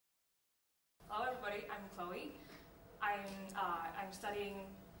everybody. I'm Chloe. I'm studying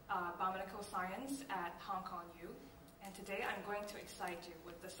biomedical science at Hong Kong U, and today I'm going to excite you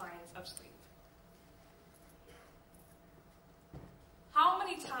with the science of sleep. How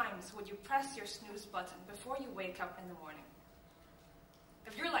many times would you press your snooze button before you wake up in the morning?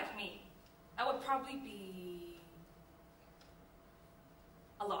 If you're like me, that would probably be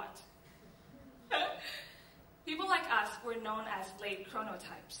a lot. People like us were known as late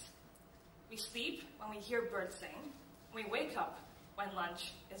chronotypes. We sleep when we hear birds sing. We wake up when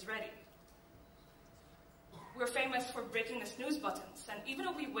lunch is ready. We're famous for breaking the snooze buttons, and even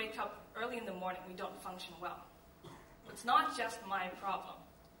if we wake up early in the morning, we don't function well. It's not just my problem.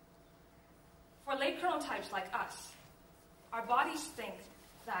 For late chronotypes like us, our bodies think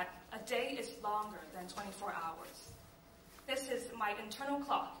that a day is longer than 24 hours. This is my internal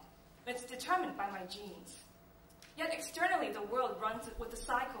clock. It's determined by my genes. Yet externally, the world runs with a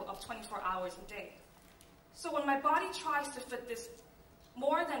cycle of 24 hours a day. So when my body tries to fit this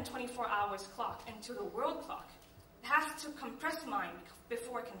more than 24 hours clock into the world clock, it has to compress mine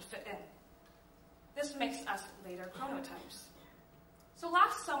before it can fit in. This makes us later chronotypes. So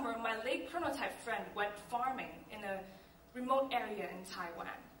last summer, my late chronotype friend went farming in a remote area in Taiwan.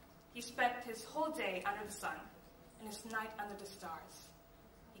 He spent his whole day under the sun and his night under the stars.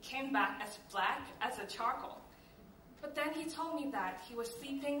 He came back as black as a charcoal. But then he told me that he was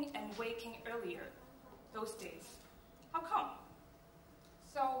sleeping and waking earlier those days. How come?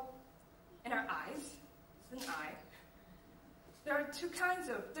 So, in our eyes, it's an eye, there are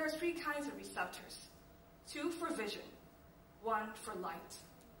three kinds of receptors. 2 for vision, 1 for light.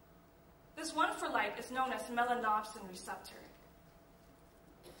 This 1 for light is known as melanopsin receptor.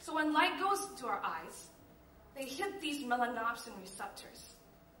 So when light goes to our eyes, they hit these melanopsin receptors.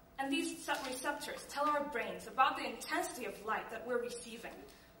 And these receptors tell our brains about the intensity of light that we're receiving,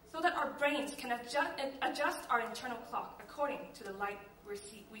 so that our brains can adjust our internal clock according to the light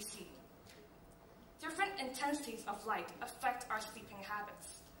we see. Different intensities of light affect our sleeping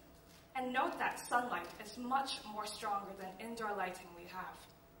habits. And note that sunlight is much more stronger than indoor lighting we have.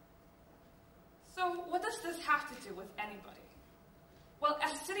 So what does this have to do with anybody? Well,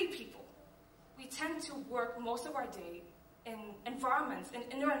 as city people, we tend to work most of our day in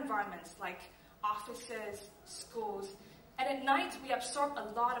indoor environments like offices, schools, and at night we absorb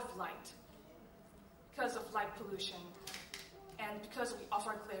a lot of light because of light pollution and because of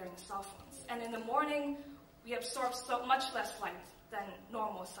our glaring cell phones. And in the morning, we absorb so much less light than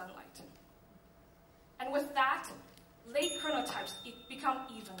normal sunlight. And with that, late chronotypes become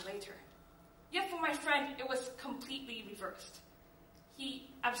even later. Yet for my friend, it was completely reversed.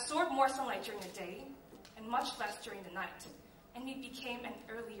 He absorbed more sunlight during the day and much less during the night, and he became an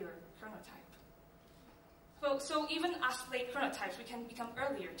earlier chronotype. So even as late chronotypes, we can become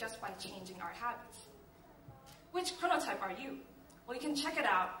earlier just by changing our habits. Which chronotype are you? Well, you can check it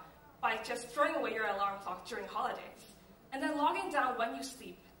out by just throwing away your alarm clock during holidays, and then logging down when you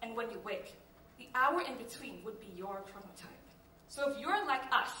sleep and when you wake. The hour in between would be your chronotype. So if you're like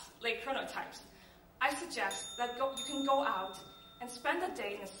us, late chronotypes, I suggest that you can go out and spend the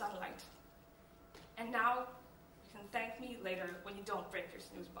day in the sunlight. And now, you can thank me later when you don't break your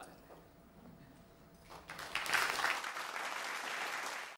snooze button.